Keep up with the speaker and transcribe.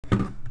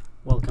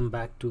welcome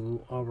back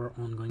to our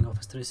ongoing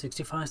Office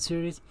 365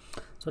 series.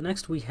 So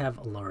next we have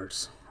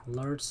alerts.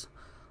 Alerts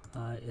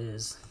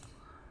is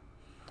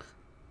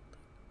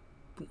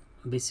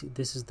basically,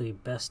 this is the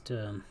best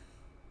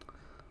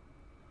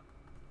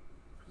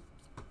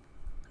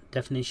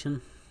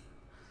definition.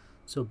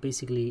 So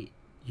basically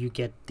you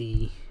get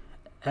the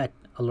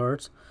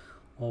alerts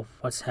of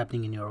what's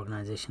happening in your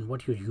organization,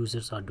 what your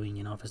users are doing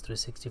in Office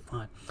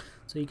 365.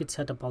 So you could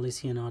set a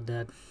policy and all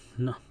that.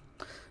 No,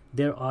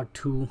 there are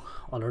two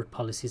alert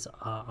policies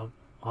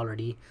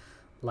already,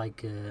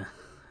 like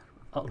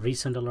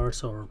recent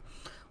alerts or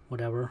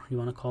whatever you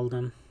want to call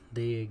them.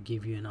 They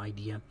give you an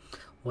idea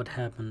what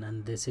happened,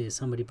 and they say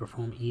somebody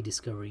performed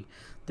e-discovery.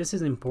 This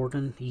is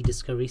important.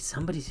 E-discovery,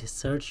 somebody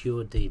search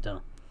your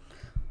data,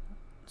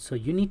 so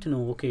you need to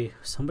know, okay,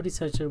 somebody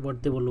searched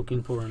what they were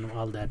looking for and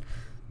all that.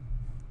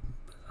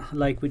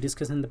 Like we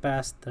discussed in the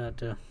past,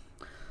 that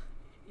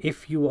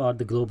if you are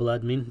the global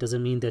admin,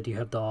 doesn't mean that you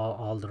have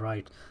all the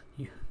right.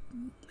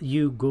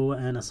 You go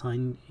and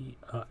assign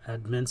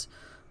admins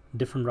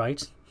different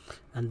rights,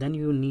 and then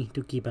you need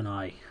to keep an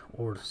eye,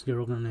 or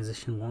your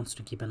organization wants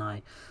to keep an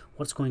eye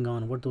what's going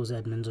on, what those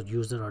admins or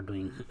users are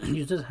doing.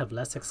 Users have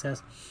less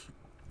access,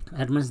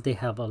 admins, they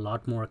have a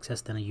lot more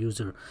access than a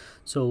user.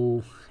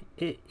 So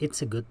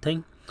it's a good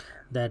thing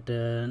that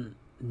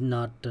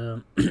not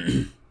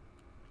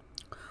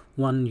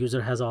one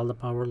user has all the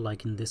power,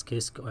 like in this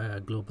case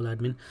global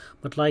admin,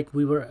 but like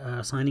we were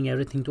assigning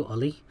everything to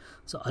Ali,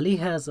 so Ali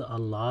has a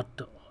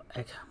lot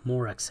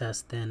more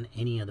access than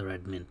any other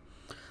admin,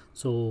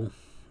 so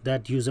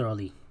that user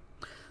Ali.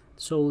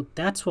 So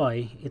that's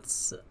why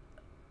it's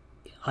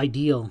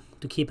ideal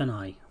to keep an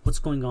eye what's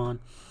going on.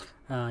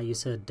 You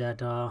said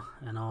data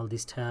and all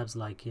these tabs,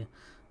 like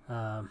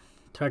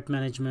threat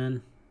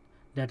management,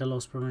 data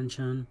loss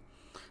prevention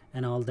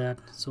and all that.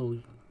 So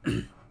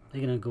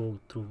they're gonna go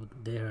through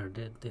there.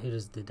 Here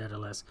is the data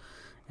loss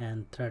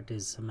and threat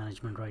is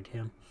management right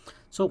here.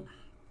 So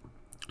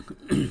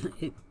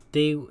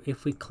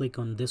if we click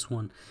on this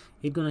one,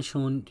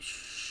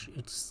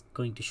 it's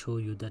going to show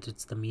you that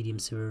it's the medium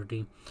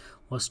severity,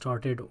 was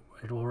started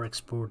or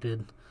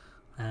exported,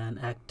 and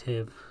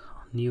active,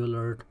 new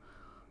alert,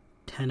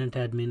 tenant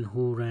admin,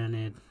 who ran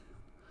it,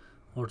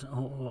 or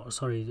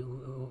sorry,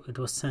 it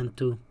was sent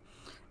to,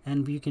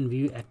 and you can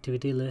view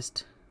activity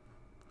list,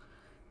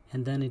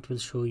 and then it will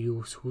show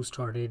you who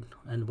started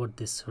and what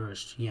they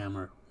searched.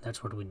 Yammer,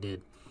 that's what we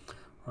did,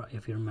 right,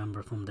 if you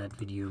remember from that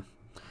video.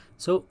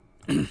 So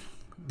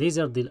these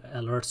are the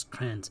alerts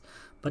trends.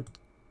 But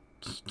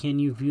can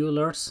you view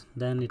alerts?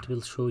 Then it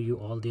will show you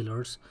all the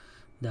alerts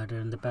that are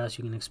in the past.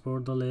 You can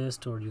export the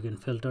list, or you can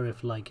filter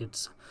if like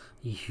it's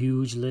a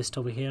huge list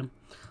over here.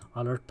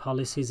 Alert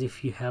policies,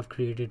 if you have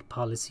created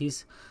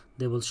policies,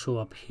 they will show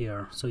up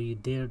here. So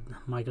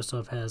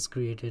Microsoft has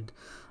created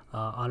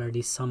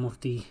already some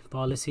of the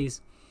policies.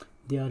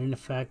 They are in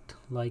effect,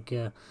 like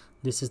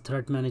this is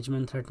threat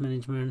management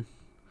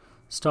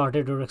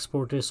started or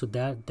exported. So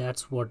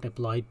that's what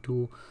applied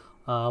to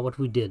what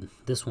we did,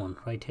 this one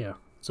right here.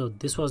 So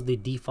this was the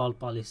default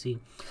policy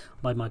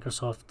by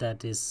Microsoft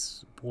that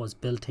was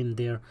built in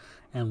there,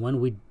 and when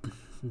we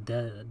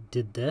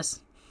did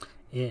this,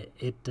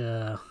 it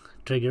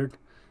triggered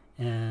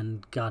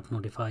and got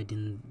notified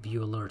in view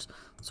alerts.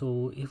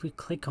 So if we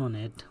click on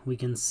it, we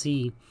can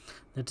see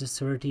that the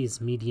severity is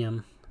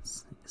medium,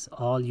 it's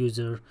all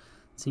user,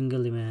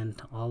 single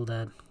event, all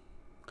that.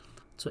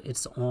 So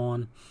it's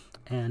on,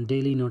 and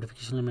daily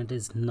notification limit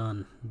is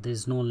none.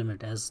 There's no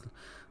limit. As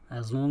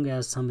long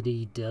as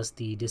somebody does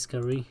the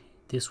discovery,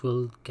 this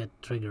will get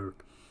triggered,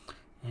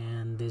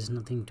 and there's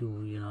nothing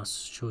to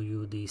show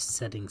you the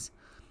settings.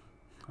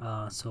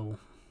 So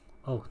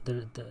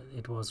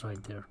it was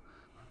right there,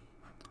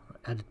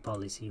 edit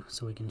policy,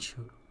 so we can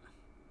show.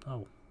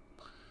 Oh,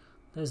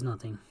 there's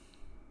nothing.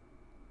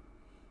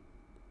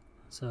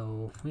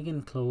 So we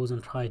can close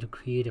and try to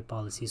create a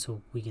policy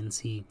so we can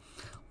see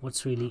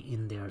what's really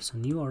in there. So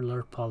new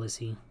alert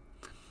policy,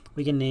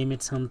 we can name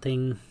it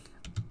something,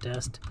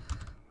 test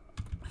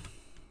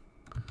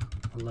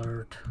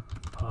alert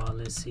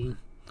policy,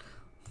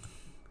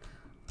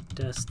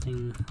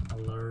 testing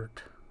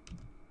alert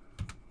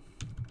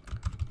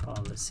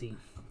policy.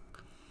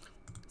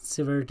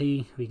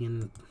 Severity, we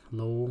can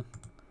low,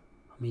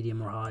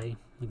 medium, or high.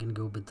 We can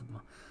go with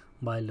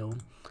by low.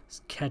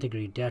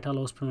 Category, data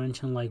loss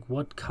prevention, like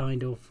what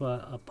kind of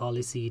a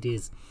policy it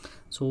is.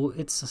 So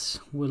it's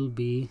will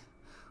be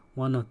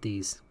one of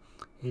these.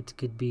 It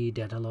could be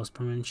data loss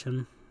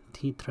prevention,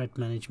 threat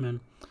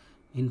management,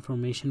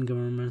 information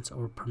governance,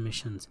 or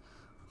permissions,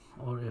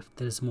 or if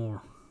there's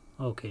more,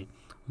 okay,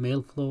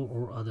 mail flow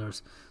or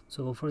others.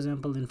 So for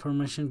example,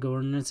 information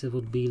governance, it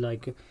would be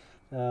like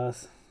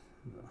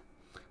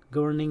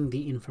governing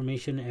the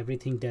information,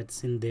 everything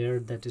that's in there,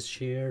 that is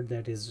shared,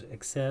 that is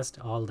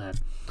accessed, all that.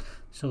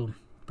 So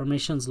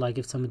permissions, like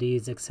if somebody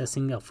is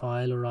accessing a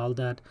file or all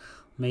that.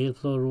 Mail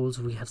flow rules,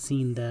 we have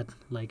seen that,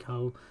 like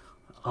how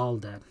all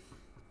that.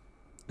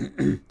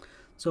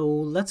 So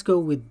let's go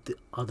with the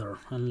other,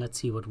 and let's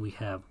see what we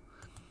have.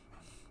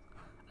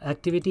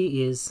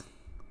 Activity is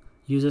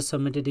user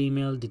submitted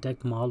email,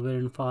 detect malware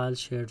in files,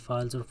 shared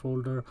files or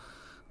folder.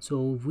 So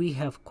we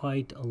have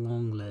quite a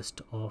long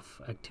list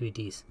of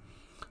activities,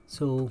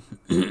 so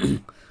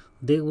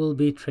they will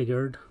be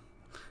triggered.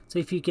 So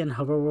if you can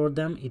hover over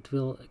them, it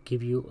will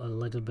give you a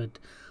little bit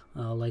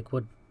like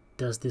what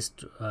does this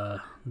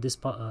this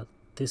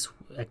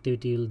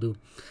activity will do.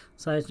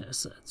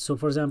 So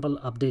for example,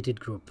 updated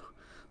group.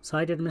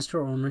 Site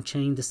administrator owner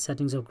change the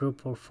settings of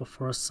group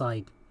for a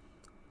site.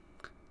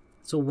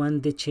 So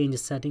when they change the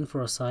setting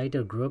for a site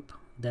or group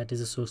that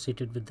is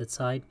associated with that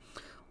site,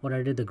 what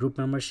I did, the group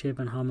membership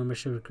and how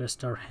membership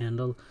requests are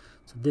handled.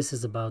 So this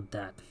is about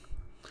that.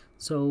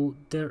 So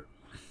there,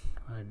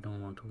 I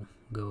don't want to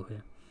go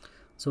here.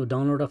 So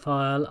download a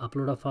file,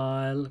 upload a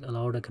file,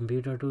 allow the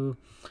computer to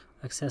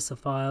access a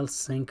file,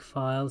 sync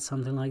file,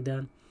 something like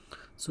that.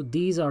 So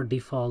these are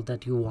default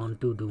that you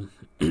want to do.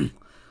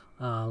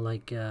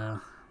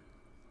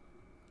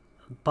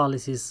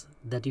 Policies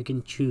that you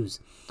can choose.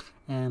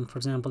 And for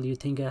example, you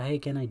think, hey,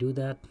 can I do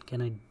that?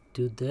 Can I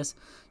do this?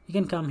 You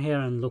can come here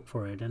and look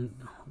for it, and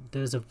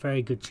there's a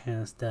very good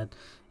chance that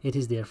it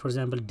is there. For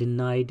example,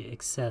 denied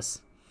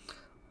access.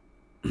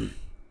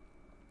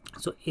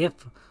 So if,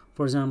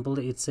 for example,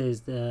 it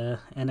says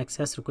an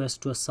access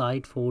request to a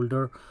site,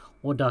 folder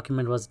or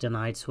document was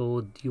denied,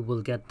 so you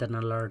will get an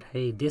alert,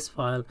 hey, this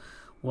file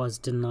was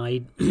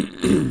denied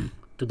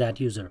to that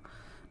user.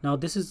 Now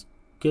this is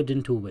good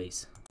in two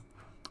ways.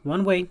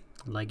 One way,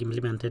 like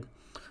implemented,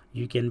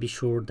 you can be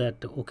sure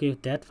that okay,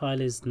 that file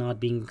is not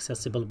being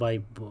accessible by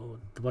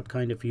what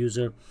kind of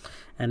user,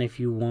 and if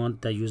you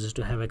want the users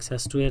to have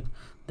access to it,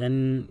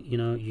 then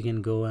you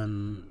can go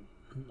and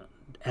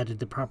edit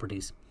the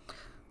properties.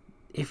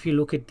 If you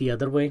look at the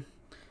other way,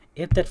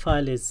 if that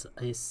file is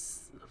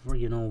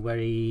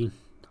very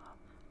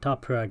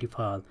top priority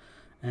file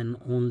and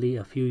only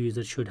a few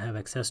users should have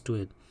access to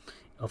it,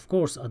 of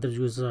course other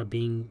users are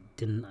being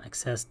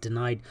access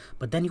denied,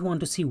 but then you want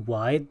to see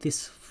why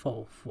this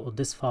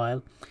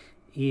file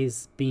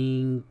is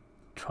being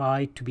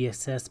tried to be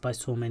accessed by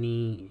so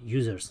many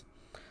users.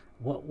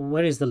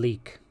 Where is the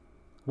leak?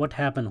 What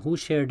happened? Who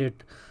shared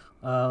it?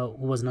 Who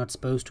was not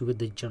supposed to with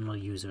the general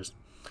users?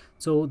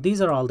 So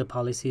these are all the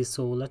policies.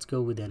 So let's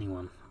go with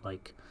anyone,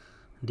 like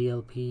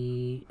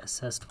DLP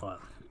assessed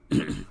file.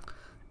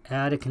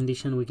 Add a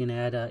condition. We can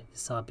add a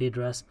IP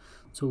address,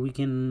 so we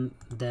can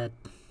that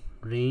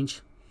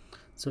range.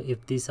 So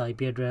if this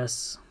IP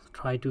address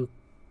try to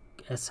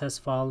access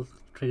file,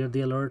 trigger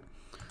the alert,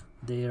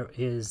 there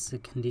is a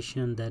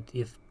condition that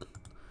if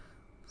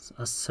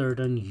a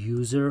certain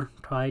user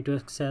try to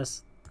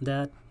access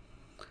that.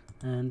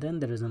 And then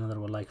there is another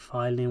one like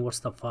file name. What's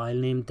the file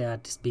name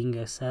that is being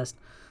accessed,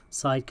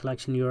 site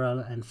collection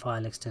URL, and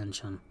file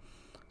extension.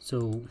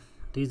 So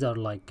these are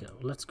like,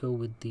 let's go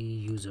with the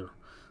user.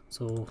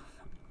 So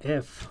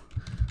if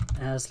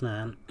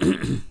aslan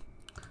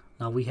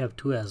now we have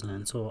two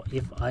aslan, so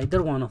if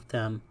either one of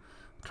them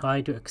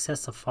try to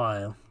access a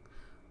file,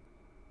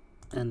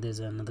 and there's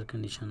another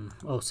condition,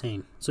 oh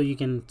same, so you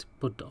can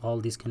put all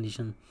these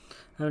conditions.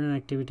 An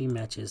activity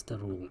matches the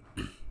rule.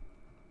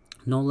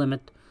 No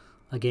limit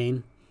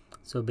again.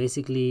 So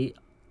basically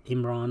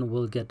Imran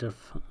will get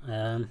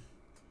an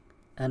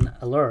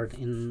alert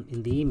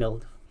in the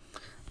email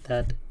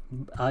that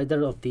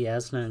either of the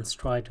aslans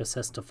try to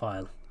access the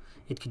file.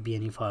 It could be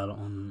any file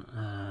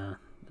on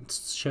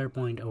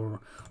SharePoint or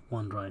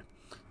OneDrive.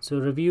 So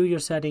review your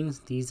settings.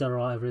 These are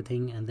all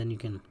everything, and then you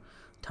can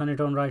turn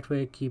it on right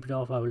away, keep it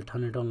off. I will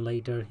turn it on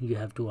later. You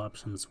have two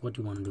options what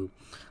you want to do.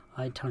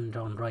 I turn it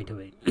on right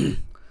away.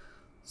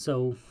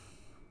 So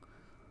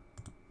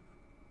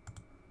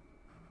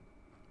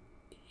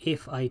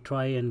if I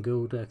try and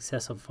go to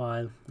access a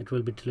file, it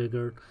will be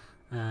triggered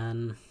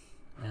and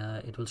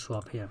it will show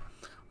up here.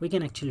 We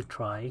can actually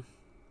try.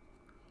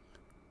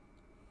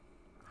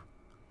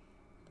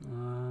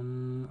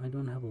 I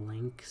don't have a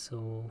link,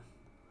 so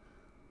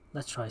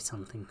let's try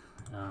something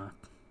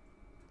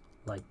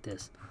like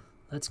this.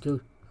 Let's go.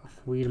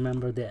 We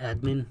remember the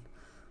admin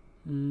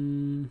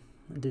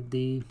did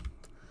the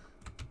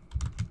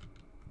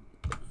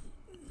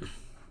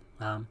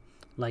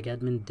like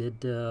admin did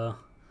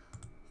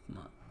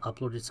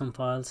uploaded some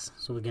files,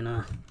 so we're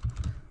gonna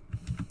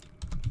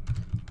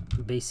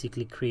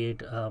basically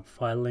create a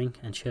file link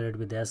and share it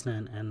with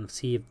Aslan and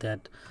see if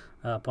that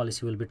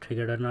policy will be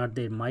triggered or not.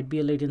 There might be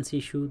a latency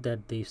issue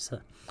that this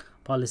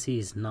policy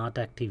is not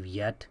active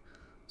yet,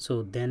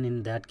 so then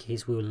in that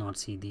case we will not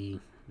see the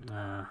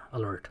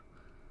alert.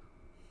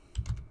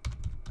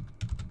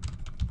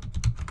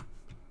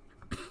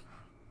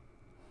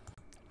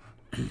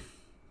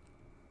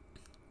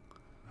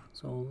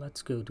 So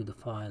let's go to the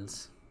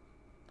files,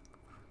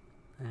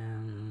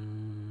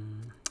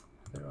 and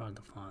where are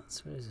the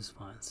files? Where is this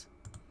files?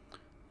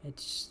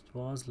 It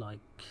was like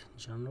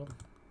general,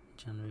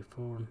 January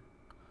 4,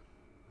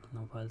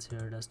 no files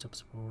here, desktop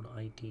support,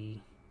 IT,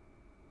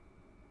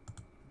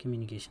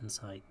 communication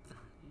site.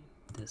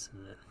 This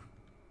is it.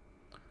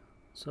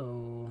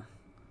 So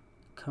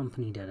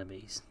company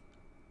database,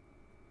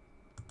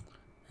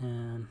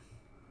 and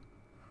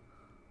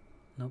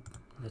Nope,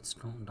 let's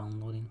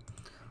downloading.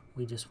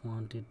 We just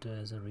want it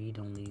as a read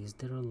only. Is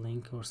there a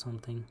link or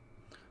something?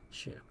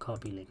 Share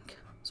copy link.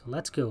 So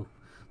let's go.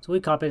 So we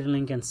copy the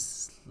link and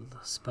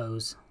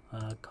suppose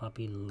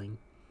copy link.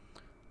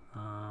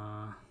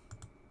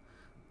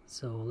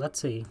 So let's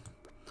say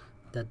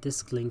that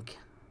this link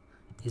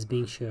is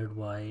being shared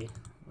by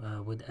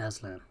with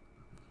Aslan.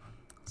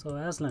 So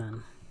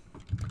Aslan,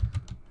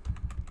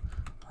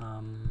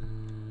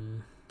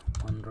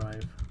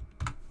 OneDrive.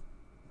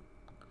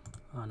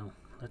 Oh no,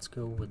 let's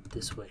go with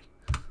this way.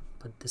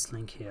 Put this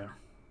link here,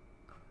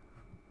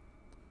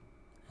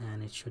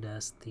 and it should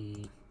ask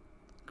the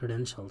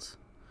credentials.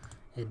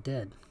 It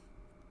did.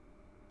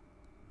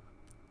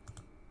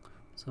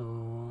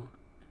 So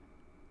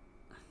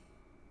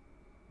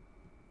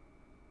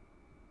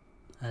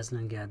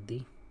Aslan get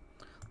the.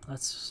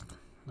 Let's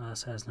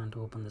ask Aslan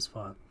to open this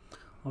file.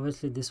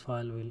 Obviously this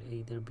file will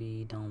either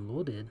be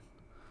downloaded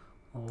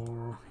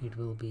or it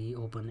will be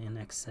open in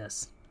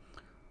access,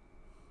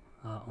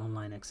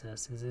 online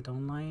access. Is it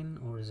online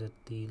or is it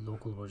the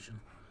local version?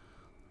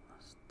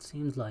 It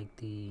seems like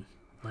the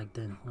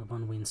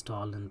one we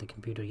installed in the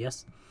computer.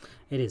 Yes,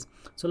 it is.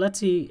 So let's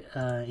see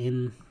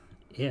in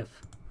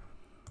if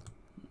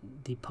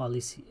the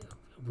policy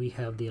we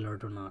have the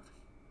alert or not.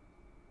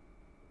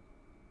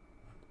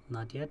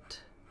 Not yet.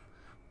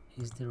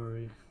 Is there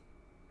a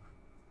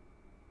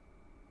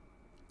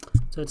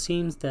so it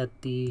seems that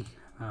the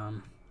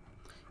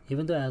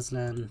even though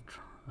Aslan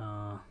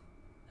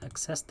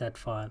accessed that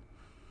file,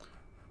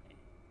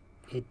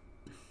 it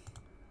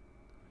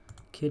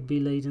could be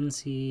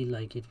latency,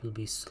 like it will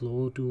be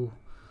slow to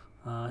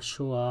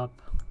show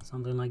up,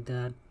 something like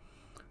that.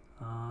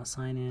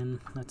 Sign in.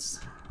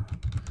 Let's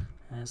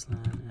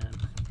Aslan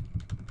and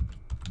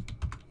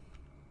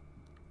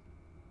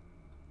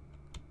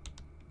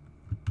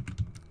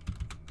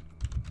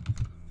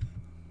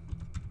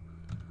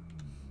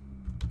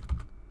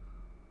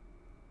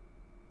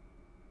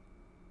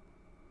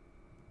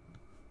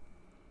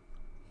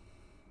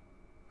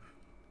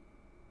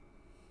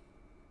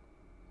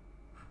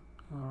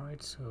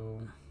alright, so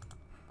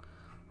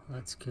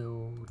let's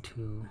go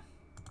to,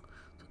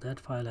 so that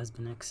file has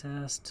been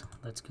accessed.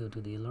 Let's go to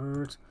the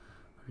alerts,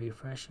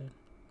 refresh it.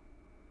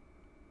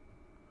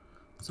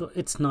 So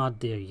it's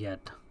not there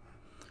yet.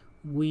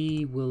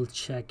 We will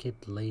check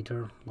it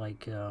later,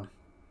 like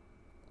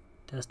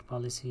test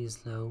policy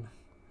is low,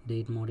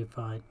 date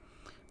modified,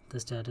 the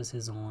status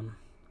is on.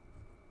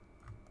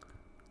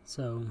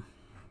 So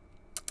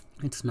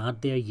it's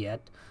not there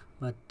yet,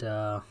 but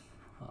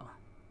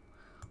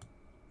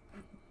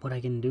what I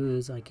can do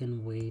is I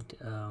can wait.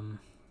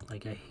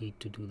 Like I hate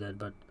to do that,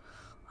 but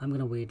I'm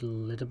gonna wait a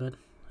little bit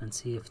and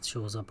see if it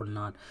shows up or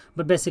not.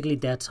 But basically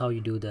that's how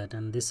you do that.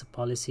 And this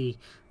policy,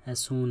 as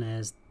soon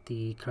as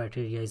the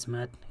criteria is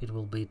met, it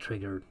will be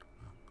triggered.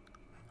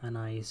 And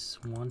I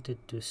wanted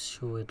to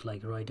show it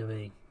like right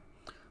away,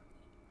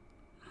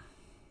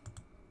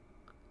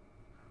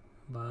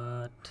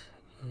 but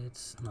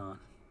it's not.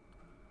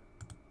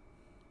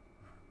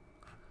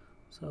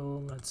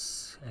 So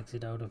let's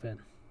exit out of it.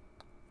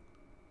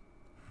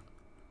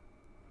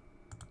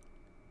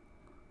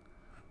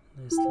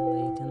 This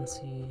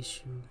latency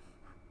issue,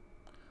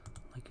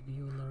 like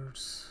view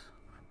alerts.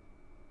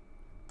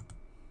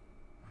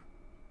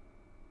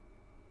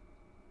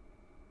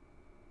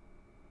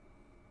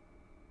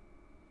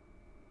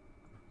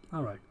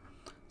 All right,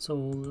 so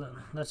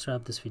let's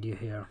wrap this video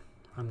here.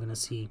 I'm gonna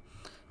see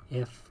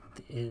if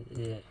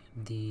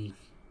the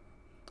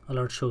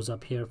alert shows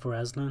up here for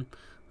Aslan.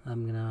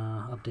 I'm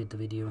gonna update the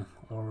video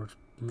or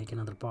make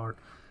another part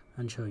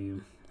and show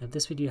you. If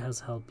this video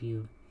has helped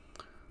you,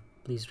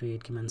 please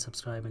rate, comment,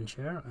 subscribe and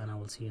share, and I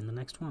will see you in the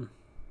next one.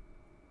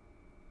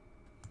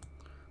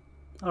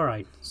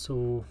 Alright,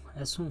 so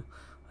as soon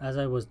as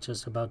I was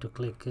just about to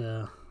click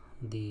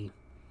the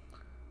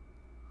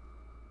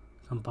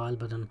compile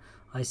button,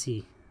 I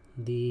see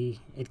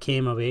it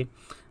came away,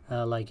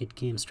 like it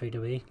came straight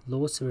away.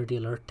 Low severity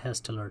alert,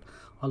 test alert.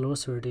 A low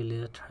severity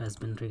alert has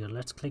been triggered.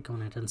 Let's click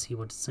on it and see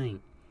what it's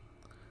saying.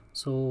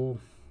 So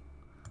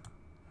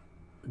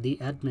the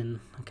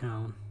admin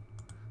account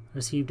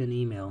received an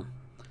email.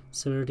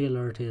 Severity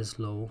alert is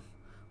low,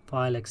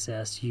 file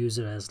access,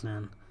 user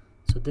Aslan.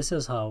 So this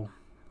is how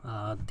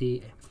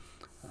the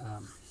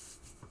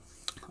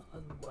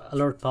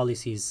alert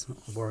policies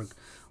work.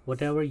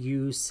 Whatever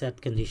you set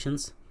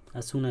conditions,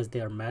 as soon as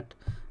they are met,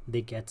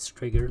 they get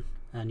triggered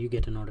and you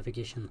get a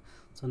notification.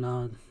 So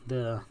now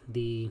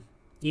the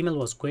email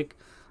was quick,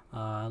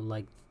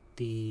 like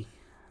the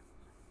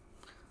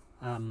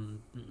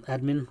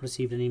admin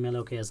received an email,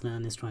 okay,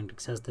 Aslan is trying to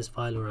access this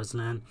file, or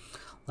Aslan,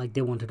 like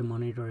they wanted to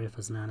monitor if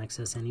Aslan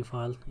access any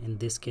file in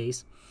this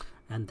case,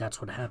 and that's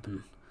what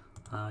happened.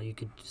 You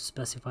could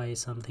specify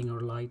something or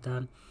like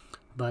that,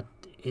 but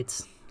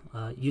it's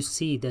you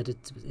see that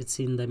it's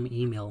in the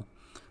email,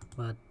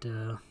 but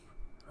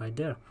right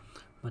there,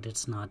 but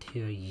it's not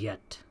here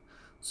yet.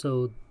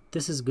 So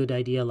this is a good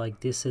idea.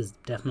 Like this is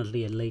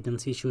definitely a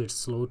latency issue. It's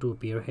slow to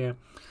appear here.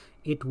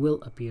 It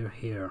will appear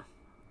here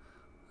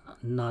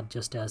not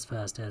just as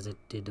fast as it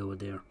did over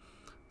there.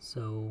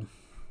 So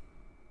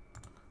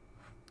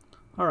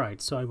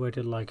alright, so I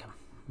waited like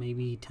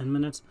maybe 10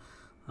 minutes,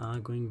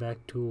 going back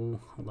to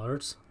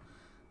alerts,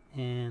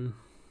 and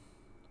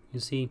you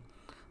see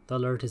the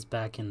alert is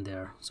back in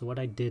there. So what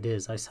I did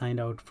is I signed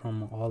out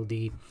from all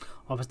the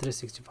Office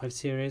 365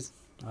 series,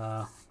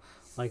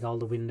 like all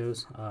the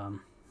Windows, a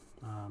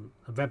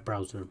web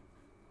browser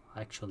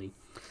actually,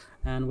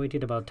 and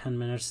waited about 10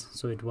 minutes.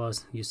 So it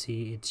was, you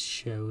see it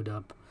showed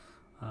up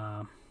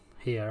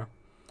here.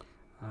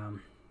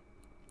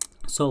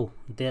 So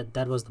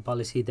that was the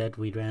policy that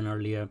we ran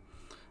earlier.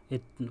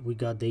 We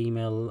got the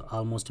email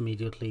almost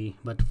immediately,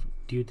 but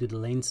due to the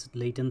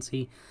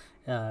latency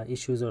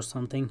issues or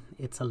something,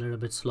 it's a little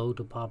bit slow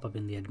to pop up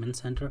in the admin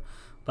center,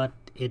 but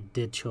it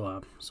did show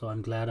up, so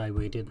I'm glad I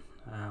waited.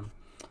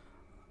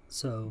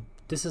 So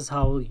this is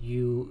how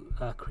you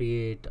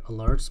create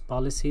alerts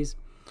policies,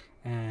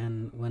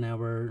 and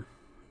whenever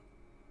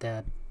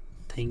that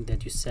thing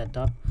that you set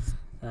up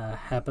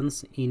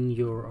happens in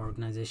your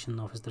organization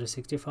Office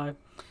 365,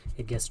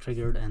 it gets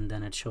triggered and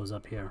then it shows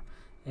up here.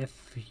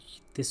 If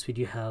this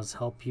video has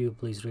helped you,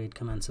 please rate,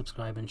 comment,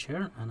 subscribe and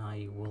share, and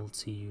I will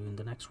see you in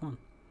the next one.